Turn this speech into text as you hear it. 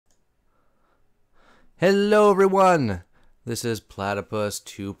Hello everyone! This is Platypus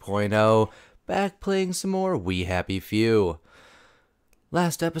 2.0, back playing some more We Happy Few.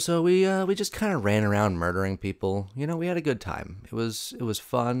 Last episode we just kind of ran around murdering people. You know, we had a good time. It was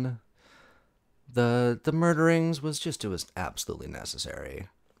fun. The murderings was absolutely necessary.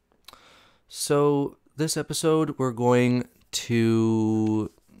 So this episode we're going to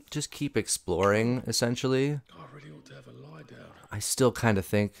just keep exploring, essentially. I really ought to have a lie down. I still kind of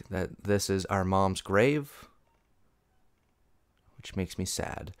think that this is our mom's grave, which makes me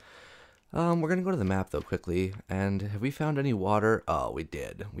sad. We're going to go to the map, though, quickly. And have we found any water? Oh, we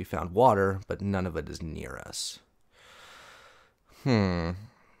did. We found water, but none of it is near us. So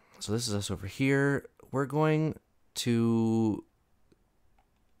this is us over here. We're going to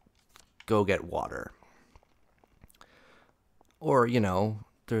go get water. Or, you know,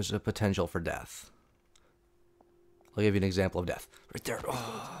 there's a potential for death. I'll give you an example of death. Right there.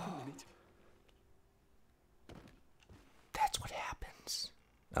 Oh. That's what happens.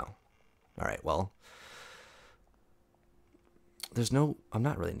 Oh. Alright, well. I'm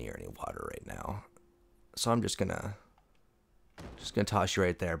not really near any water right now. So I'm just gonna toss you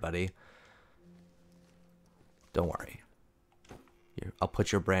right there, buddy. Don't worry. I'll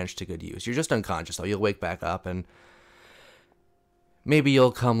put your branch to good use. You're just unconscious, though. You'll wake back up, and maybe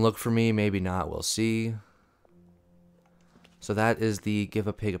you'll come look for me, maybe not. We'll see. So that is the Give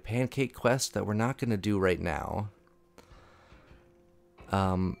a Pig a Pancake quest that we're not going to do right now.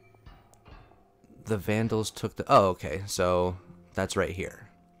 The Vandals took the... Oh, okay. So that's right here.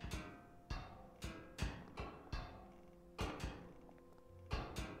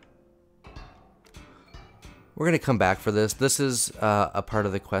 We're going to come back for this. This is a part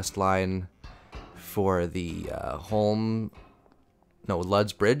of the quest line for the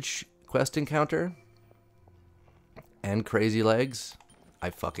Lud's Bridge quest encounter. And Crazy Legs.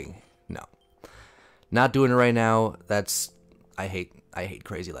 No. Not doing it right now. I hate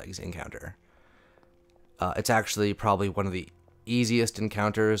Crazy Legs encounter. It's actually probably one of the easiest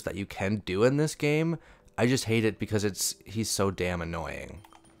encounters that you can do in this game. I just hate it because he's so damn annoying.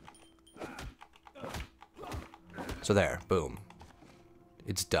 So there, boom.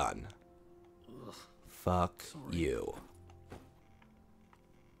 It's done. Fuck you.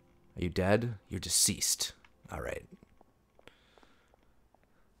 Are you dead? You're deceased. Alright.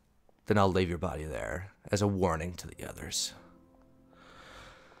 Then I'll leave your body there as a warning to the others.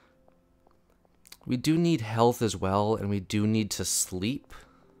 We do need health as well, and we do need to sleep.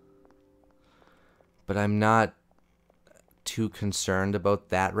 But I'm not too concerned about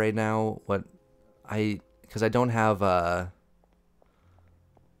that right now. Because I don't have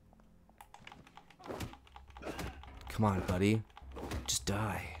Come on, buddy. Just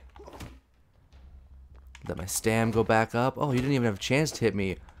die. Let my stam go back up. Oh, you didn't even have a chance to hit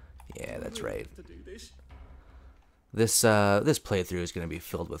me. Yeah, that's right. This playthrough is going to be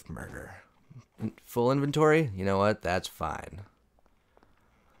filled with murder. Full inventory? You know what? That's fine.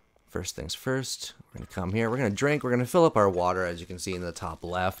 First things first, we're going to come here. We're going to drink. We're going to fill up our water, as you can see in the top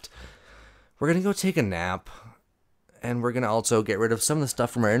left. We're going to go take a nap. And we're going to also get rid of some of the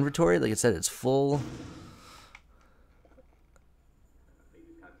stuff from our inventory. Like I said, it's full.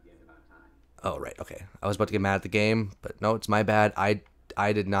 Oh, right. Okay. I was about to get mad at the game, but no, it's my bad.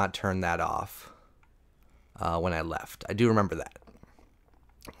 I did not turn that off when I left. I do remember that.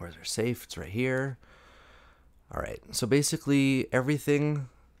 Where's our safe? It's right here. All right. So basically everything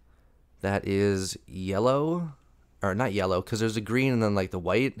that is yellow, or not yellow, because there's a green and then like the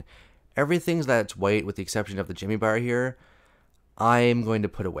white. Everything that's white with the exception of the Jimmy bar here, I'm going to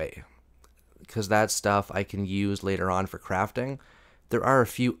put away. Because that stuff I can use later on for crafting. There are a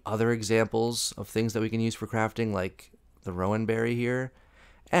few other examples of things that we can use for crafting, like the rowan berry here.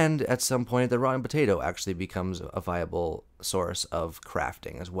 And at some point, the rotten potato actually becomes a viable source of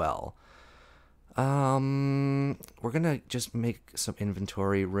crafting as well. We're going to just make some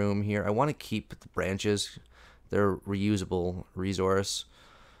inventory room here. I want to keep the branches. They're a reusable resource.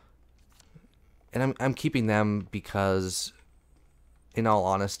 And I'm keeping them because, in all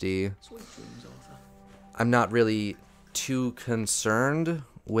honesty, I'm not really too concerned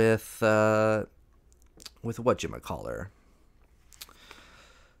with whatchamacallit.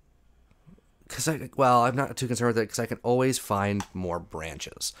 I'm not too concerned with it because I can always find more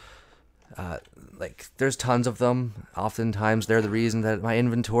branches. Like, there's tons of them. Oftentimes, they're the reason that my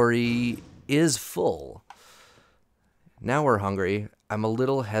inventory is full. Now we're hungry. I'm a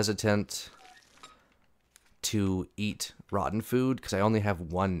little hesitant to eat rotten food because I only have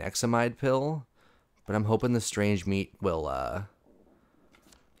one Nexamide pill. But I'm hoping the strange meat will,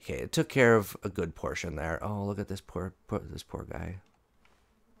 Okay, it took care of a good portion there. Oh, look at this poor guy.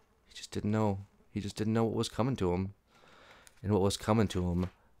 He just didn't know. He just didn't know what was coming to him. And what was coming to him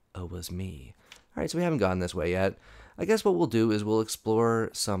was me. Alright, so we haven't gotten this way yet. I guess what we'll do is we'll explore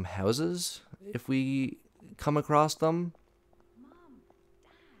some houses if we come across them.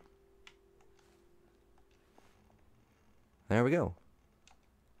 There we go.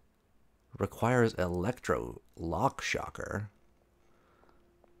 Requires electro lock shocker.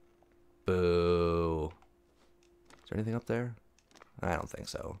 Boo. Is there anything up there? I don't think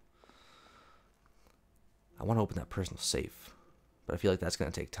so. I want to open that personal safe, but I feel like that's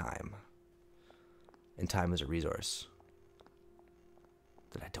going to take time. And time is a resource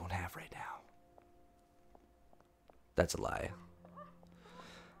that I don't have right now. That's a lie.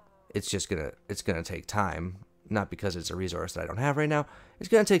 It's gonna take time, not because it's a resource that I don't have right now. It's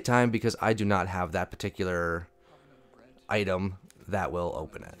gonna take time because I do not have that particular item that will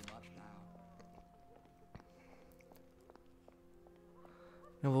open it.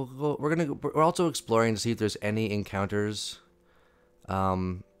 And we're also exploring to see if there's any encounters,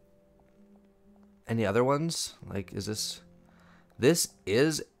 any other ones. Like, this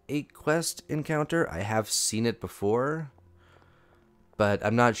is a quest encounter. I have seen it before, but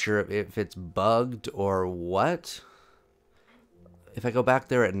I'm not sure if it's bugged or what. If I go back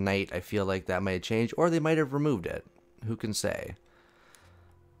there at night, I feel like that might change, or they might have removed it. Who can say?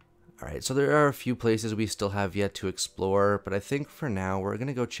 Alright, so there are a few places we still have yet to explore, but I think for now we're going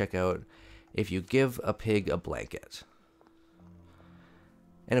to go check out if you give a pig a blanket.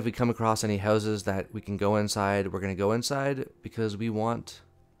 And if we come across any houses that we can go inside, we're going to go inside because we want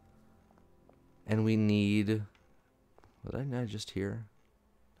and we need... Was I not just here?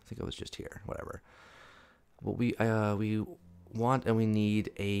 I think I was just here. Whatever. Well, we want and we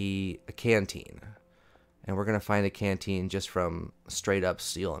need a canteen. And we're going to find a canteen just from straight up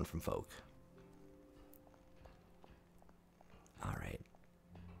stealing from folk. Alright.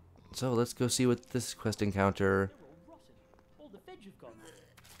 So let's go see what this quest encounter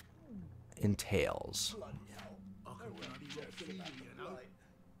entails.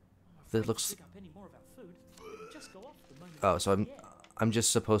 That looks... Oh, so I'm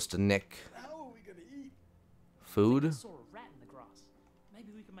just supposed to nick food?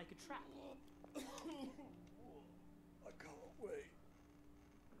 Maybe we can make a trap.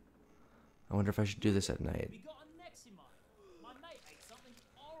 I wonder if I should do this at night.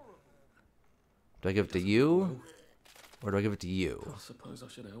 Do I give it to you? Or do I give it to you? I suppose I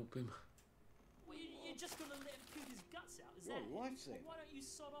should help him. Well, you're just gonna let him puke his guts out, is that? Well, life's it. Why don't you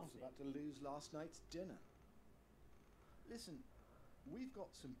sod I off was it? about to lose last night's dinner. Listen, we've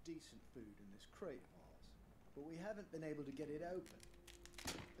got some decent food in this crate of ours, but we haven't been able to get it open.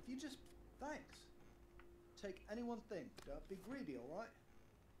 If you just... Thanks. Take any one thing. Don't be greedy, alright?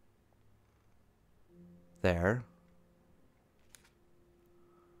 There.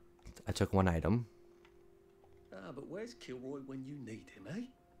 I took one item. Ah, but where's Kilroy when you need him, eh?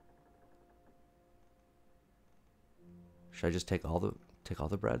 Should I just take all the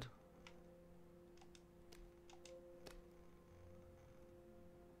bread?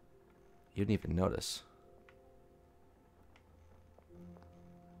 You didn't even notice.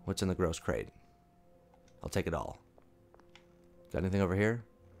 What's in the gross crate? I'll take it all. Got anything over here?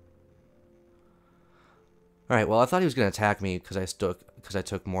 Alright, well I thought he was going to attack me because I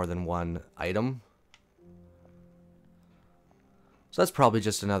took more than one item. So that's probably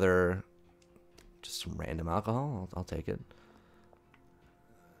just some random alcohol. I'll take it.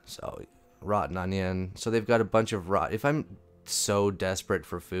 So, rotten onion. So they've got a bunch of if I'm so desperate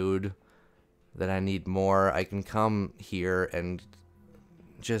for food that I need more, I can come here and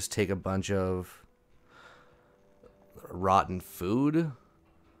just take a bunch of rotten food.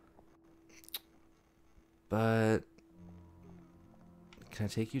 But can I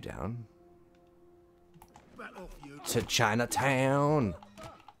take you down to Chinatown?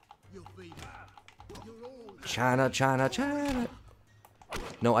 China.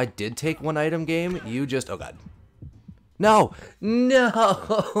 No, I did take one item, game. You just... Oh, God. No!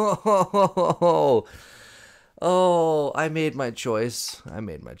 Oh, I made my choice.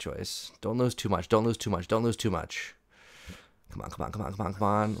 Don't lose too much. Don't lose too much. Come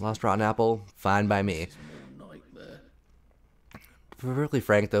on. Lost rotten apple. Fine by me. To be perfectly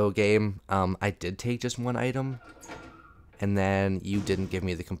frank, though, game, I did take just one item, and then you didn't give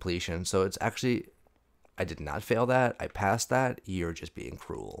me the completion. So it's actually... I did not fail that. I passed that. You're just being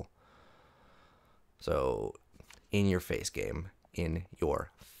cruel. So, in your face, game. In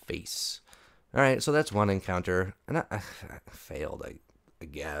your face. Alright, so that's one encounter. And I failed, I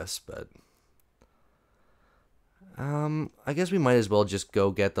guess, but... I guess we might as well just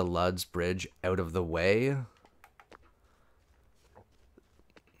go get the Lud's Bridge out of the way.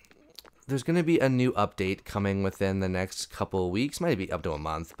 there's going to be a new update coming within the next couple of weeks. Might be up to a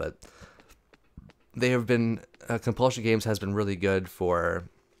month, but they have been Compulsion Games has been really good for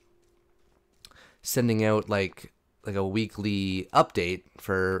sending out like a weekly update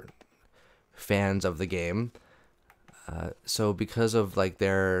for fans of the game. So because of like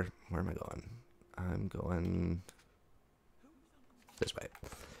their, where am I going? I'm going this way.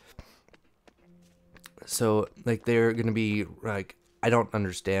 So like they're gonna be like, I don't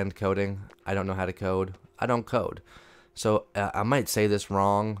understand coding. I don't know how to code. I don't code. So I might say this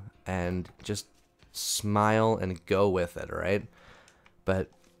wrong and just smile and go with it, all right? But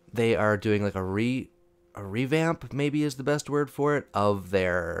they are doing like a revamp, maybe is the best word for it, of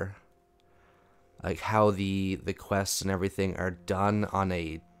their like how the quests and everything are done on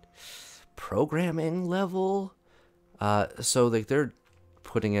a programming level. So like they're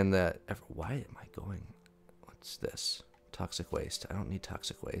putting in the, why am I going, what's this? Toxic waste. I don't need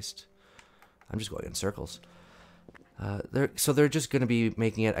toxic waste. I'm just going in circles. They're just going to be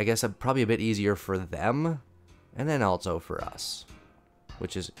making it, I guess, probably a bit easier for them, and then also for us,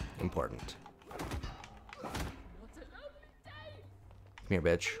 which is important. Come here,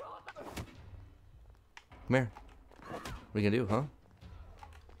 bitch. Come here. What are you gonna do, huh?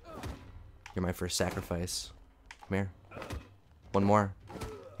 You're my first sacrifice. Come here. One more.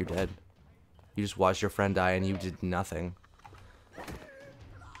 You're dead. You just watched your friend die and you did nothing.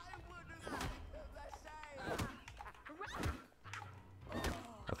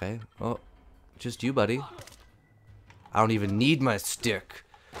 Okay. Oh, just you, buddy. I don't even need my stick.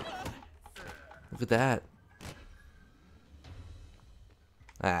 Look at that.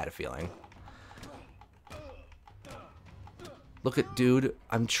 I had a feeling. Look at, dude,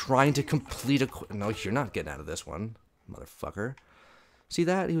 I'm trying to complete a... No, you're not getting out of this one, motherfucker. See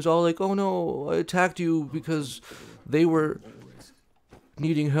that? He was all like, oh no, I attacked you because they were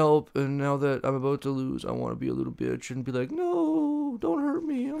needing help, and now that I'm about to lose, I want to be a little bitch and be like, no, don't hurt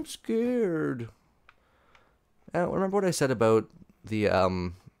me, I'm scared. I don't remember what I said about the,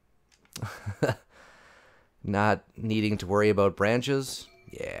 not needing to worry about branches?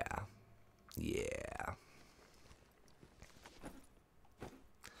 Yeah. Yeah.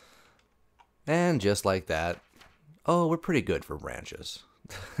 And just like that, oh, we're pretty good for branches.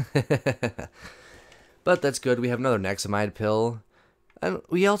 But that's good. We have another Nexamide pill. And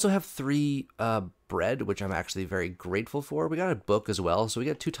we also have 3 bread, which I'm actually very grateful for. We got a book as well, so we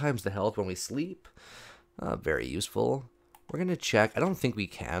get 2 times the health when we sleep. Very useful. We're going to check. I don't think we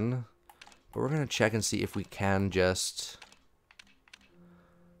can, but we're going to check and see if we can just...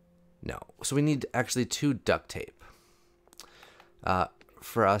 No. So we need actually 2 duct tape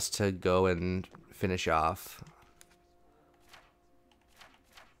for us to go and finish off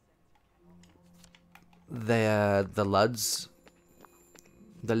the Luds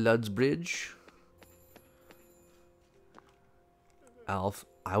Bridge. Alf,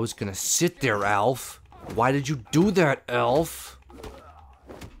 I was gonna sit there, Alf. Why did you do that, Alf?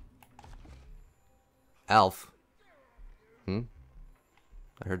 Alf. I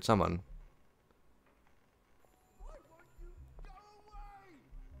heard someone.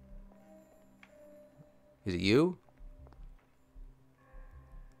 Is it you?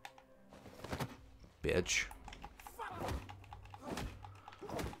 Bitch.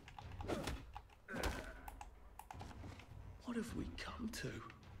 What have we come to?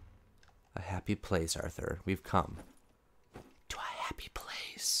 A happy place, Arthur. We've come to a happy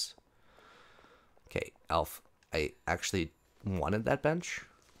place. Okay, Alf. I actually wanted that bench.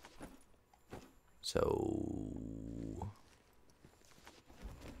 So...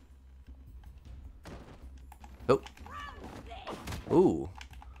 Oh. Ooh.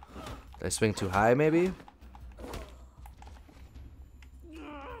 Did I swing too high, maybe?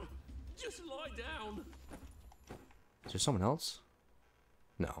 Just lie down. Is there someone else?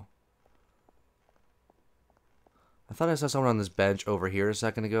 No. I thought I saw someone on this bench over here a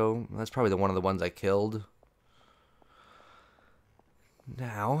second ago. That's probably one of the ones I killed.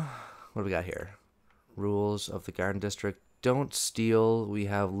 Now, what do we got here? Rules of the Garden District. Don't steal. We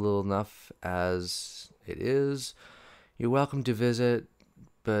have little enough as it is. You're welcome to visit,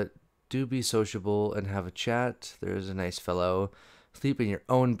 but do be sociable and have a chat. There's a nice fellow. Sleep in your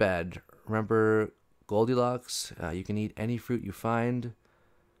own bed. Remember Goldilocks? You can eat any fruit you find,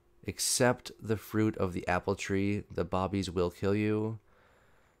 except the fruit of the apple tree. The bobbies will kill you.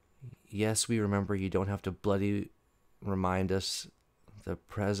 Yes, we remember. You don't have to bloody remind us. The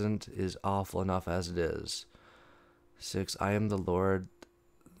present is awful enough as it is. 6. I am the Lord,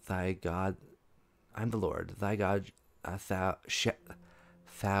 thy God. I'm the Lord, thy God.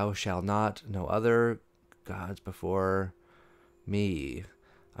 Thou shalt not know other gods before me.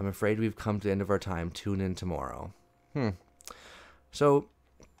 I'm afraid we've come to the end of our time. Tune in tomorrow. So,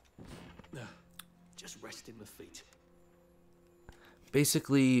 Just resting my feet.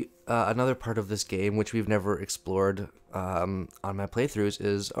 basically, another part of this game, which we've never explored on my playthroughs,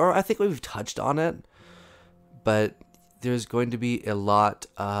 is, or I think we've touched on it, but there's going to be a lot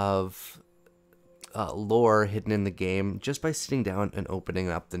of lore hidden in the game just by sitting down and opening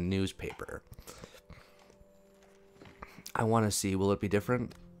up the newspaper. I want to see, will it be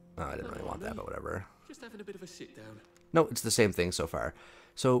different? Oh, I didn't really want that, but whatever. Just having a bit of a sit down. No, it's the same thing so far.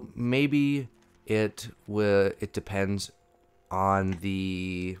 So maybe it depends on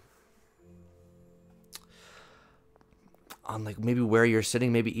like maybe where you're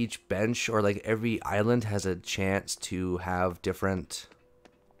sitting. Maybe each bench or like every island has a chance to have different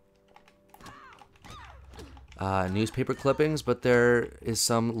newspaper clippings, but there is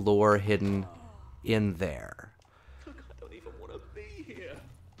some lore hidden in there. Look, I don't even want to be here.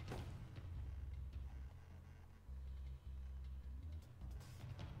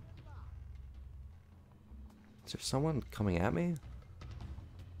 Is there someone coming at me?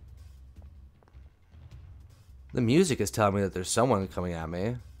 The music is telling me that there's someone coming at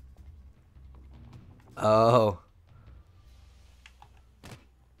me. Oh.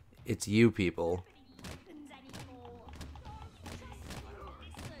 It's you people.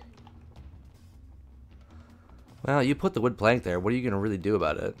 Well, you put the wood plank there. What are you going to really do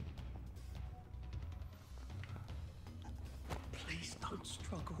about it? Please don't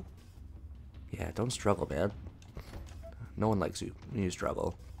struggle. Yeah, don't struggle, man. No one likes you when you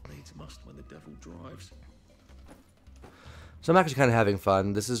struggle. Needs must when the devil drives. So I'm actually kind of having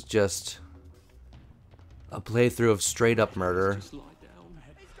fun. This is just a playthrough of straight up murder. Just lie down.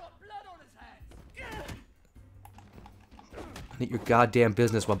 He's got blood on his hands. None of your goddamn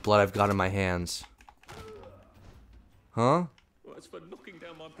business what blood I've got in my hands. Huh? Well, it's for knocking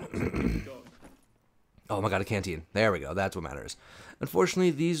down my blocks and being gone. Oh my god, a canteen. There we go. That's what matters.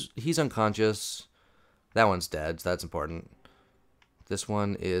 Unfortunately, he's unconscious. That one's dead, so that's important. This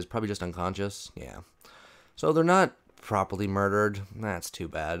one is probably just unconscious. Yeah. So they're not properly murdered. That's too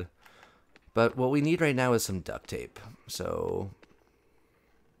bad. But what we need right now is some duct tape. So...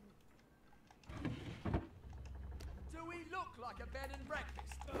 Do we look like a bed and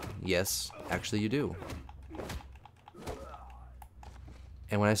breakfast? yes, actually you do.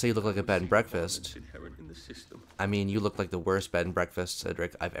 And when I say you look like a bed and breakfast, Inherent in the system. I mean you look like the worst bed and breakfast,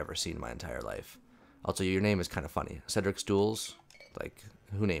 Cedric, I've ever seen in my entire life. Also, your name is kind of funny. Cedric Stools? Like,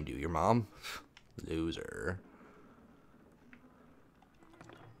 who named you? Your mom? Loser.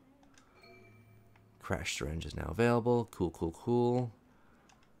 Crash syringe is now available. Cool, cool, cool.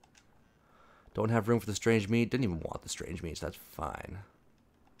 Don't have room for the strange meat. Didn't even want the strange meat, so that's fine.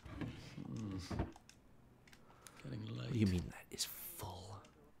 Getting late. What do you mean that is full?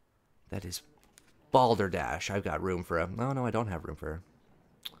 That is balderdash. I've got room for a... No, I don't have room for...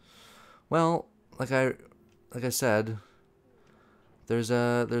 Well, like I said, there's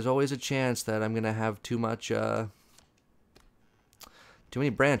always a chance that I'm gonna have too many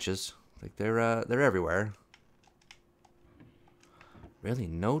branches. Like they're everywhere. Really,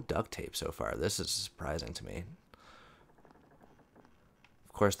 no duct tape so far. This is surprising to me.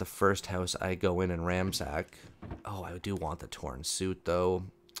 Of course, the first house I go in and ransack. Oh, I do want the torn suit though.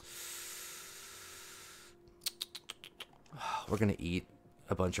 We're gonna eat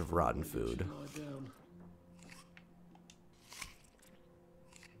a bunch of rotten food. Lie down.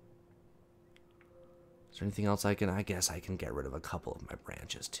 Is there anything else I can... I guess I can get rid of a couple of my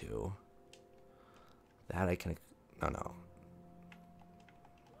branches too. That I can... No.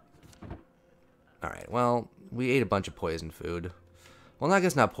 Alright, well, we ate a bunch of poisoned food. Well, I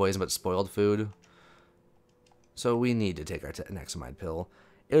guess not poison, but spoiled food. So we need to take our Nexamide pill.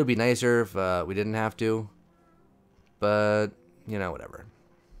 It would be nicer if we didn't have to. But, you know, whatever.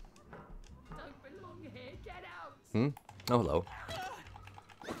 Don't belong here. Get out. Oh, hello.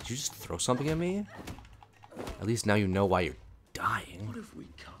 Did you just throw something at me? At least now you know why you're dying. What have we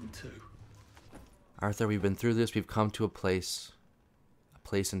come to? Arthur, we've been through this. We've come to a place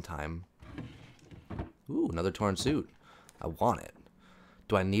in time. Ooh, another torn suit. I want it.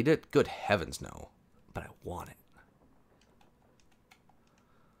 Do I need it? Good heavens, no. But I want it.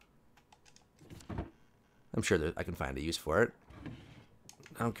 I'm sure that I can find a use for it.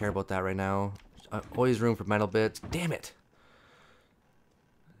 I don't care about that right now. Always room for metal bits. Damn it!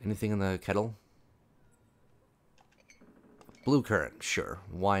 Anything in the kettle? Blue currant, sure.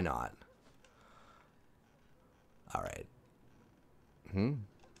 Why not? Alright.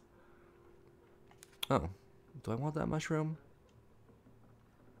 Oh. Do I want that mushroom?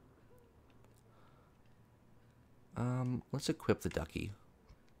 Let's equip the ducky.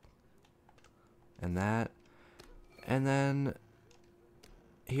 and that. And then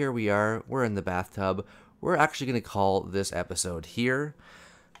here we are. We're in the bathtub. We're actually going to call this episode here.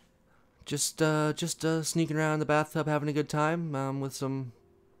 Just sneaking around in the bathtub, having a good time with some...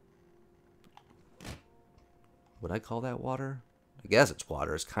 Would I call that water? I guess it's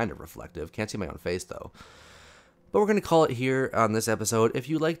water. It's kind of reflective. Can't see my own face, though. But we're going to call it here on this episode. If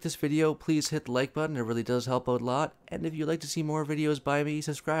you like this video, please hit the like button. It really does help out a lot. And if you'd like to see more videos by me,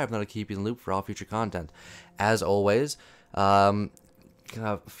 subscribe. That'll keep you in the loop for all future content. As always,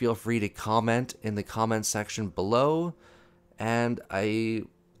 feel free to comment in the comments section below. And I'm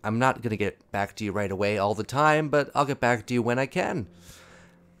not going to get back to you right away all the time, but I'll get back to you when I can.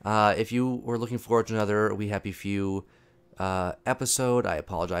 If you were looking forward to another We Happy Few episode, I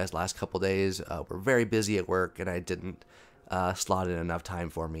apologize. Last couple days, we're very busy at work, and I didn't slot in enough time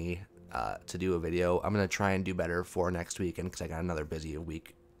for me to do a video. I'm going to try and do better for next week, and because I got another busy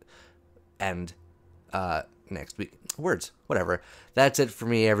week. And next week. Words. Whatever. That's it for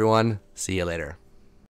me, everyone. See you later.